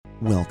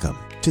Welcome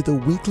to the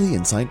Weekly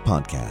Insight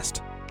Podcast,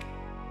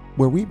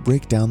 where we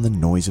break down the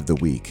noise of the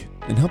week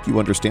and help you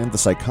understand the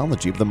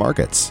psychology of the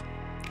markets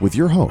with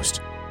your host,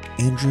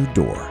 Andrew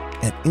Dorr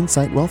at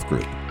Insight Wealth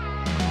Group.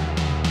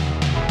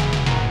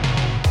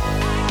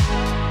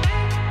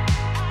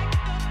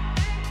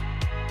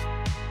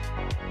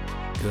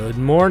 Good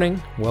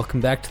morning. Welcome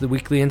back to the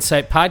Weekly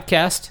Insight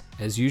Podcast.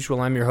 As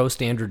usual, I'm your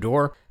host, Andrew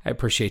Dorr. I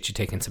appreciate you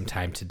taking some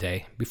time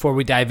today. Before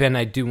we dive in,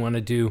 I do want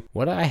to do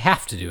what I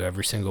have to do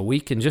every single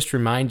week and just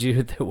remind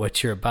you that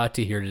what you're about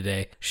to hear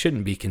today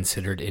shouldn't be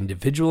considered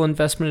individual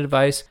investment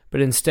advice,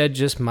 but instead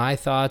just my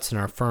thoughts and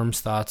our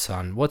firm's thoughts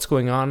on what's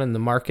going on in the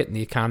market and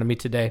the economy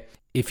today.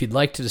 If you'd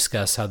like to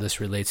discuss how this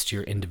relates to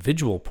your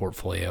individual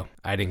portfolio,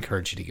 I'd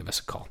encourage you to give us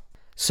a call.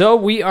 So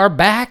we are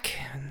back.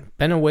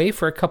 Been away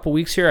for a couple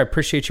weeks here. I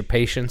appreciate your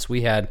patience.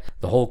 We had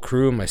the whole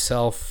crew,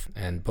 myself,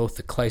 and both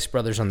the Kleiss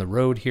brothers on the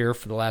road here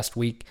for the last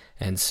week.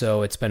 And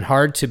so it's been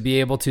hard to be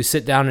able to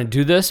sit down and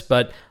do this,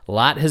 but a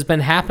lot has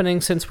been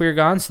happening since we were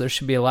gone, so there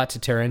should be a lot to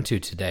tear into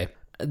today.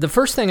 The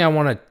first thing I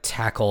want to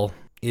tackle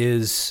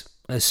is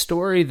a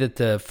story that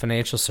the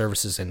financial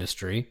services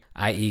industry,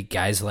 i.e.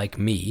 guys like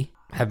me,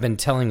 have been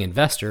telling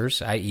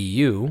investors, i.e.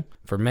 you,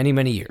 for many,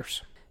 many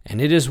years.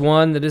 And it is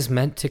one that is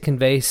meant to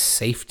convey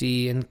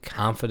safety and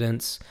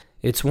confidence.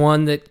 It's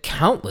one that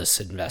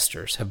countless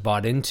investors have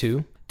bought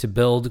into to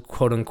build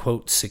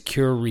quote-unquote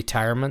secure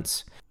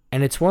retirements,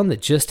 and it's one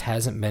that just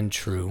hasn't been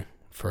true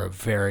for a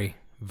very,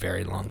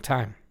 very long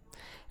time.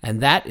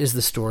 And that is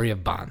the story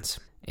of bonds.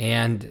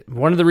 And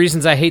one of the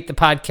reasons I hate the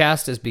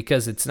podcast is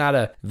because it's not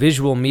a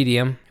visual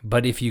medium,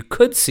 but if you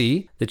could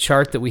see the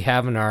chart that we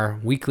have in our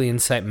Weekly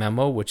Insight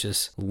memo, which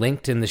is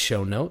linked in the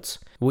show notes,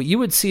 what you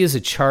would see is a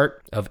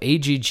chart of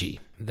AGG.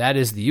 That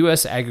is the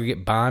U.S.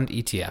 Aggregate Bond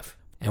ETF.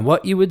 And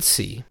what you would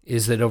see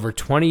is that over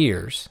 20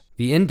 years,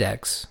 the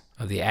index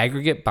of the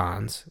aggregate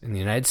bonds in the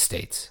United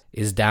States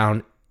is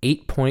down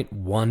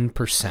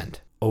 8.1%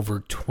 over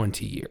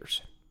 20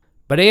 years.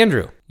 But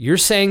Andrew, you're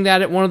saying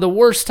that at one of the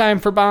worst time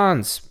for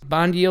bonds.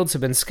 Bond yields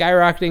have been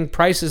skyrocketing,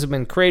 prices have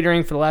been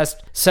cratering for the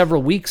last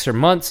several weeks or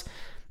months.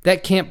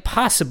 That can't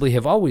possibly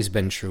have always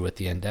been true with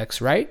the index,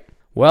 right?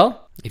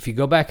 Well, if you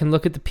go back and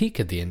look at the peak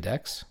of the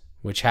index,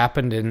 which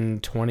happened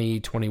in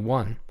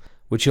 2021,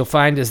 which you'll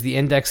find is the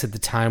index at the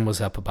time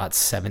was up about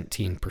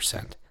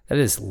 17%. That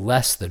is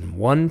less than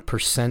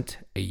 1%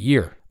 a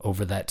year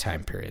over that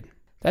time period.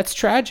 That's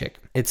tragic.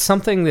 It's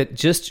something that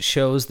just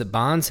shows that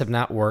bonds have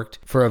not worked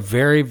for a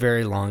very,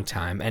 very long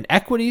time. And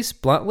equities,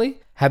 bluntly,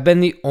 have been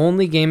the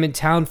only game in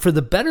town for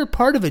the better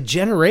part of a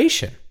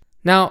generation.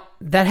 Now,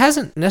 that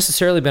hasn't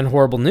necessarily been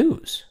horrible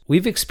news.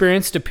 We've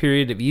experienced a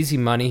period of easy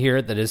money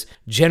here that has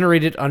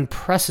generated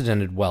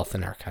unprecedented wealth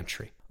in our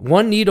country.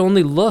 One need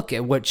only look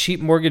at what cheap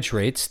mortgage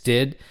rates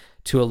did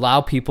to allow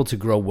people to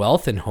grow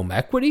wealth in home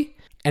equity,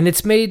 and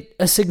it's made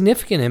a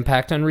significant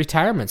impact on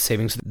retirement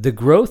savings. The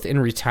growth in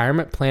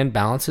retirement plan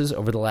balances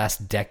over the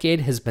last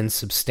decade has been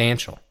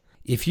substantial.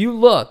 If you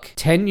look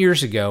 10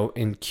 years ago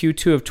in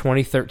Q2 of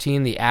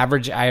 2013, the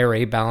average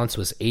IRA balance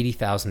was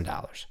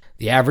 $80,000.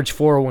 The average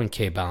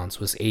 401k balance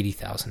was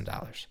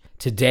 $80,000.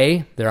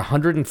 Today, they're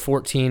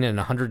 $114,000 and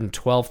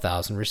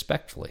 $112,000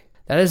 respectively.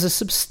 That is a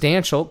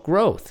substantial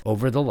growth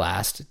over the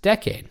last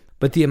decade.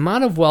 But the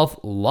amount of wealth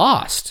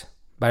lost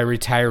by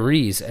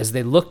retirees as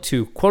they look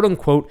to,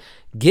 quote-unquote,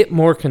 get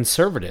more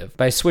conservative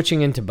by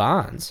switching into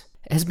bonds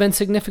has been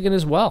significant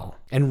as well.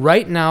 And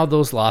right now,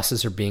 those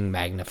losses are being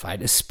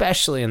magnified,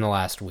 especially in the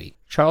last week.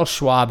 Charles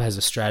Schwab has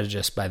a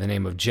strategist by the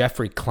name of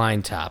Jeffrey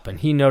Kleintop, and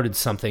he noted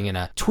something in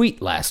a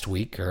tweet last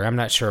week, or I'm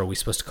not sure, are we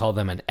supposed to call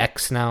them an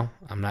X now?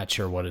 I'm not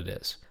sure what it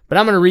is. But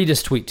I'm going to read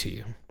his tweet to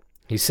you.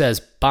 He says,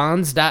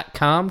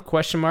 bonds.com,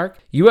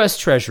 U.S.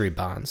 Treasury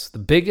bonds, the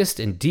biggest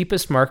and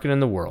deepest market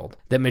in the world,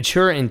 that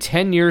mature in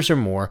 10 years or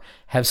more,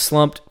 have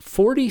slumped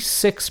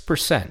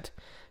 46%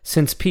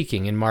 since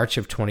peaking in March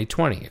of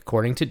 2020,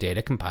 according to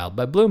data compiled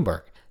by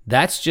Bloomberg.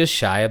 That's just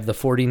shy of the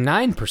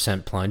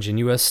 49% plunge in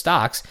U.S.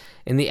 stocks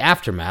in the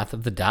aftermath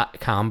of the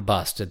dot-com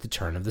bust at the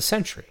turn of the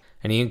century.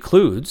 And he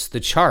includes the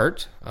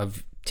chart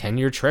of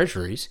 10-year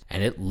treasuries,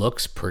 and it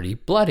looks pretty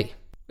bloody.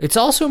 It's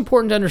also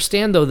important to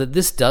understand, though, that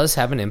this does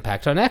have an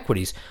impact on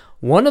equities.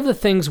 One of the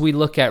things we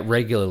look at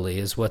regularly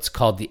is what's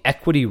called the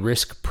equity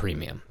risk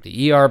premium,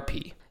 the ERP.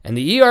 And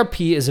the ERP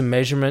is a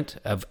measurement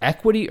of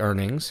equity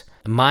earnings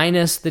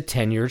minus the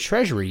 10-year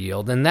treasury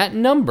yield. And that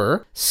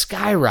number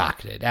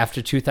skyrocketed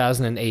after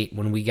 2008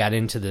 when we got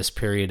into this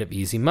period of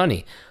easy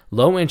money.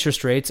 Low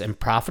interest rates and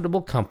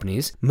profitable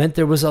companies meant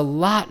there was a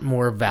lot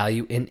more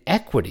value in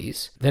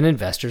equities than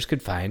investors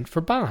could find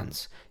for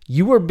bonds.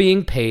 You are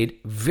being paid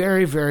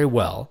very, very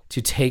well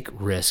to take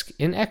risk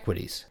in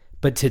equities.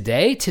 But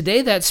today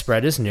that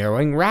spread is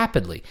narrowing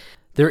rapidly.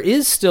 There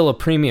is still a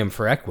premium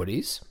for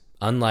equities.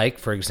 Unlike,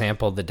 for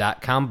example, the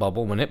dot-com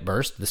bubble, when it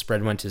burst, the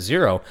spread went to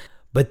zero.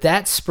 But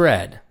that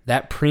spread,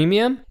 that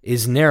premium,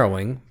 is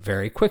narrowing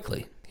very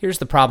quickly. Here's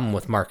the problem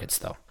with markets,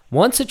 though.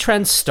 Once a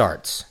trend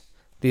starts,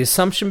 the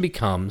assumption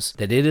becomes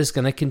that it is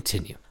going to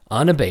continue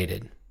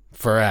unabated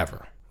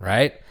forever,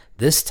 right?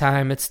 This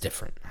time it's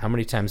different. How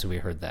many times have we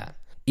heard that?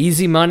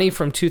 Easy money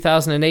from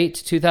 2008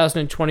 to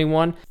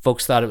 2021.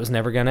 Folks thought it was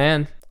never going to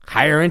end.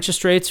 Higher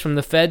interest rates from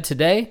the Fed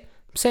today.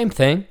 Same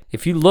thing.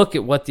 If you look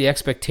at what the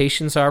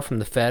expectations are from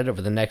the Fed over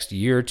the next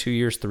year, 2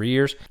 years, 3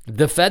 years,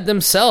 the Fed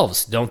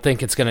themselves don't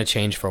think it's going to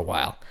change for a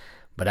while.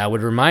 But I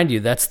would remind you,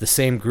 that's the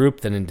same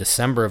group that in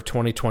December of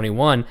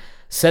 2021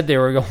 said they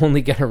were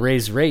only going to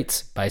raise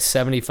rates by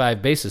 75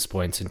 basis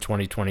points in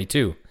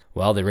 2022.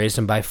 Well, they raised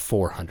them by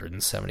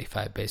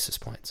 475 basis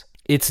points.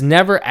 It's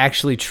never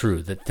actually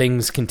true that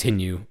things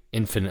continue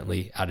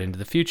infinitely out into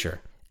the future.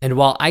 And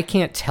while I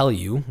can't tell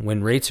you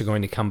when rates are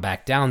going to come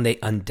back down, they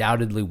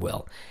undoubtedly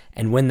will.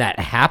 And when that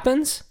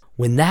happens,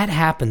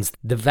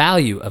 the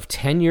value of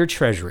 10-year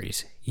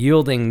treasuries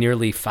yielding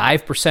nearly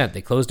 5%,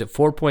 they closed at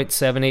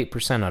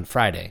 4.78% on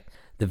Friday,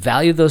 the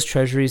value of those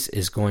treasuries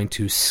is going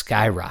to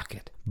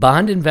skyrocket.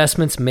 Bond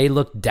investments may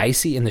look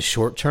dicey in the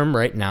short term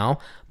right now,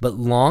 but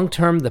long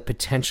term, the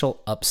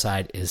potential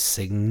upside is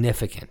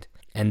significant.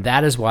 And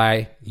that is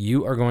why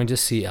you are going to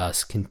see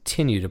us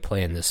continue to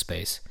play in this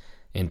space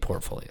in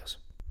portfolios.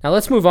 Now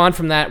let's move on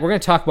from that. We're going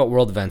to talk about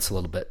world events a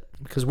little bit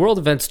because world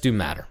events do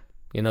matter.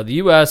 You know, the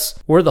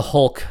U.S., we're the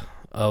Hulk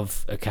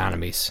of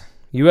economies.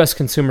 U.S.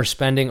 consumer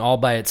spending all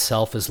by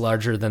itself is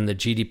larger than the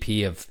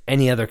GDP of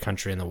any other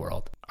country in the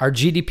world. Our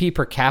GDP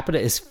per capita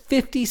is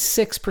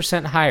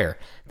 56% higher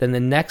than the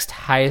next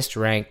highest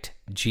ranked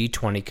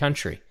G20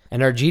 country.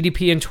 And our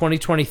GDP in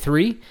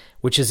 2023,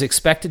 which is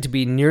expected to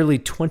be nearly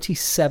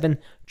 $27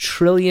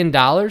 trillion,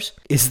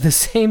 is the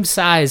same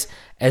size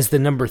as the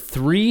number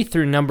 3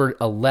 through number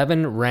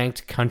 11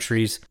 ranked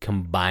countries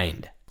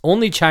combined.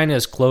 Only China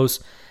is close,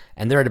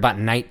 and they're at about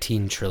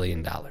 $19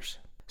 trillion.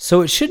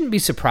 So it shouldn't be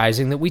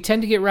surprising that we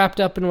tend to get wrapped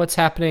up in what's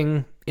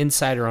happening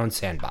inside our own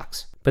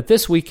sandbox. But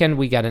this weekend,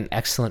 we got an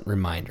excellent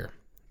reminder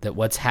that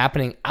what's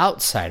happening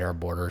outside our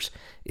borders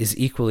is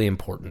equally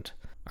important.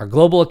 Our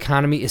global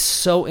economy is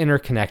so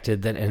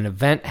interconnected that an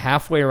event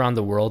halfway around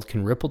the world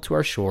can ripple to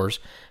our shores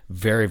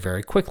very,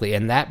 very quickly.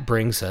 And that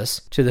brings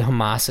us to the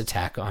Hamas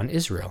attack on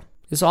Israel.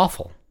 It's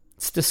awful.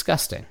 It's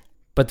disgusting.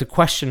 But the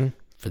question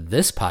for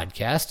this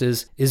podcast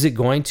is it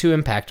going to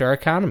impact our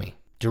economy?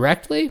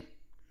 Directly?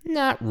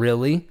 Not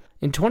really.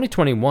 In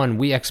 2021,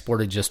 we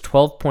exported just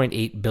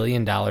 $12.8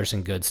 billion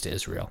in goods to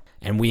Israel,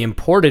 and we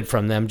imported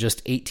from them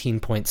just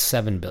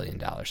 $18.7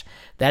 billion.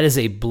 That is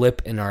a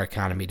blip in our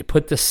economy. To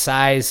put the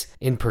size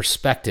in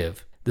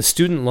perspective, the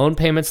student loan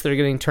payments that are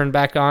getting turned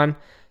back on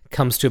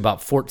comes to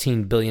about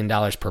 $14 billion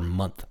per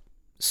month.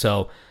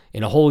 So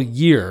in a whole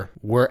year,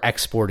 we're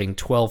exporting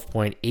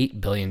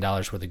 $12.8 billion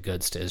worth of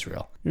goods to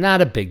Israel.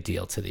 Not a big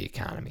deal to the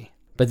economy.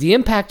 But the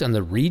impact on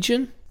the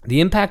region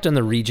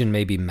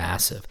may be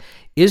massive.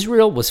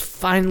 Israel was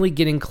finally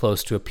getting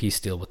close to a peace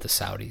deal with the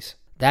Saudis.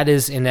 That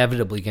is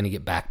inevitably going to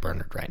get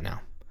backburnered right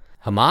now.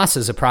 Hamas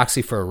is a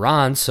proxy for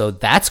Iran, so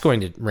that's going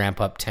to ramp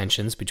up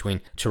tensions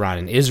between Tehran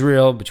and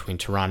Israel, between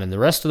Tehran and the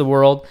rest of the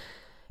world.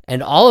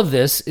 And all of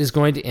this is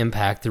going to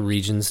impact the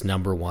region's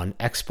number one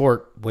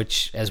export,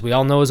 which, as we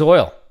all know, is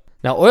oil.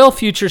 Now, oil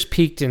futures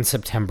peaked in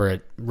September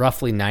at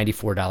roughly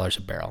 $94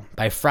 a barrel.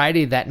 By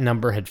Friday, that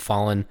number had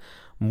fallen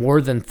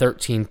more than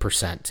 13%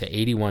 to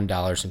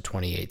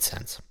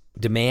 $81.28.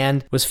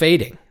 Demand was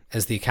fading.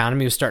 As the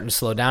economy was starting to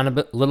slow down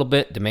a little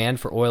bit, demand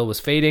for oil was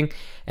fading,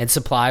 and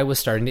supply was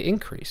starting to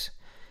increase.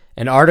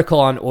 An article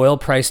on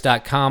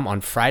oilprice.com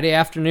on Friday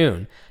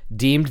afternoon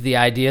deemed the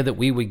idea that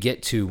we would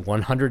get to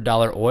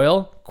 $100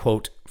 oil,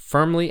 quote,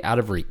 firmly out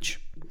of reach.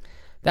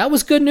 That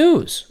was good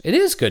news. It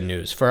is good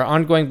news for our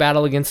ongoing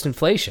battle against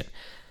inflation.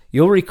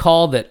 You'll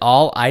recall that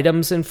all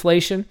items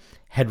inflation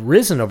had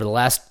risen over the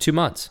last 2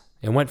 months.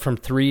 It went from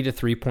 3 to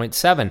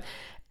 3.7,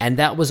 and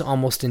that was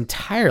almost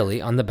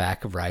entirely on the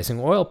back of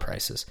rising oil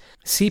prices.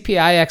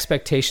 CPI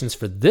expectations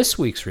for this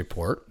week's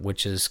report,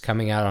 which is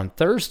coming out on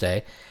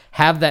Thursday,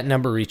 have that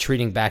number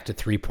retreating back to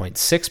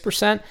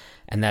 3.6%,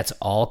 and that's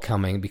all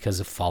coming because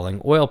of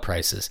falling oil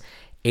prices.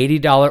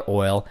 $80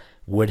 oil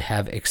would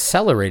have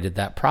accelerated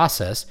that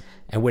process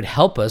and would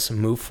help us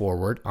move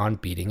forward on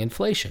beating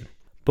inflation.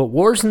 But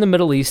wars in the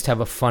Middle East have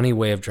a funny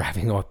way of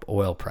driving up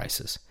oil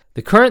prices.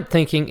 The current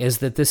thinking is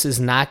that this is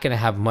not going to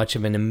have much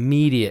of an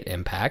immediate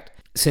impact,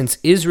 since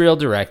Israel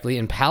directly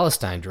and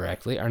Palestine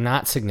directly are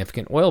not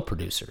significant oil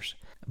producers.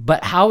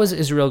 But how is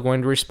Israel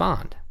going to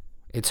respond?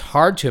 It's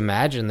hard to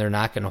imagine they're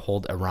not going to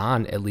hold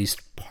Iran at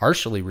least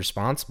partially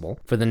responsible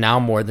for the now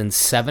more than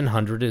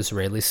 700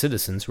 Israeli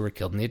citizens who were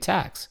killed in the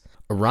attacks.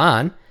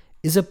 Iran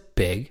is a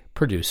big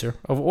producer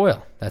of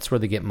oil. That's where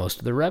they get most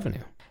of their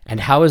revenue.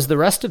 And how is the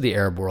rest of the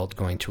Arab world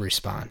going to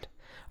respond?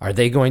 Are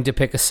they going to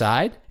pick a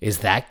side? Is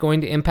that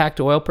going to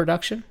impact oil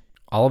production?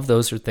 All of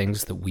those are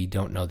things that we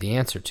don't know the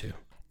answer to.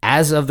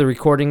 As of the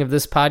recording of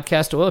this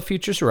podcast, oil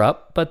futures are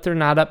up, but they're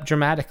not up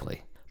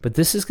dramatically. But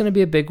this is going to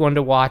be a big one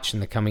to watch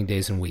in the coming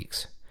days and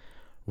weeks.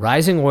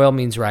 Rising oil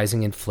means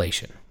rising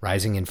inflation.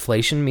 Rising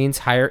inflation means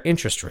higher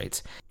interest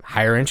rates.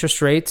 Higher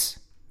interest rates,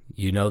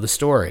 you know the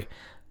story.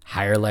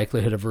 Higher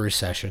likelihood of a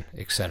recession,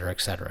 etc.,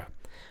 etc.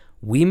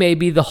 We may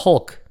be the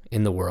Hulk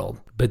in the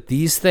world, but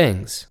these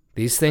things,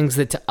 These things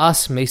that to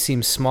us may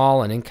seem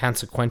small and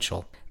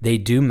inconsequential, they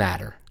do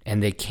matter,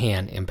 and they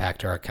can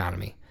impact our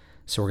economy.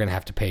 So we're going to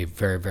have to pay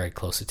very, very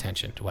close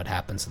attention to what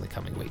happens in the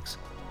coming weeks.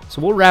 So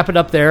we'll wrap it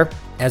up there.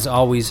 As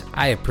always,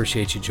 I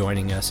appreciate you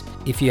joining us.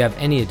 If you have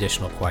any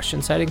additional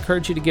questions, I'd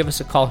encourage you to give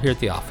us a call here at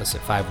the office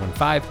at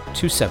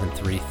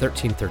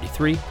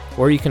 515-273-1333,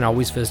 or you can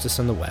always visit us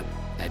on the web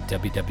at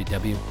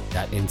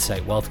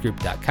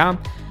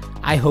www.insightwealthgroup.com.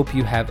 I hope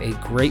you have a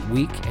great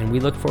week, and we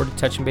look forward to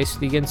touching base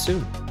with you again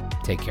soon.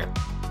 Take care.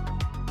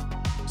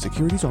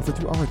 Securities offered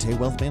through Arete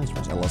Wealth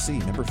Management,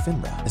 LLC, member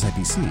FINRA,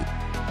 SIPC.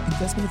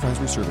 Investment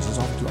advisory services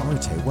offered through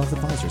Arete Wealth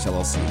Advisors,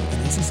 LLC,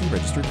 an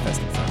SEC-registered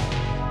investment firm.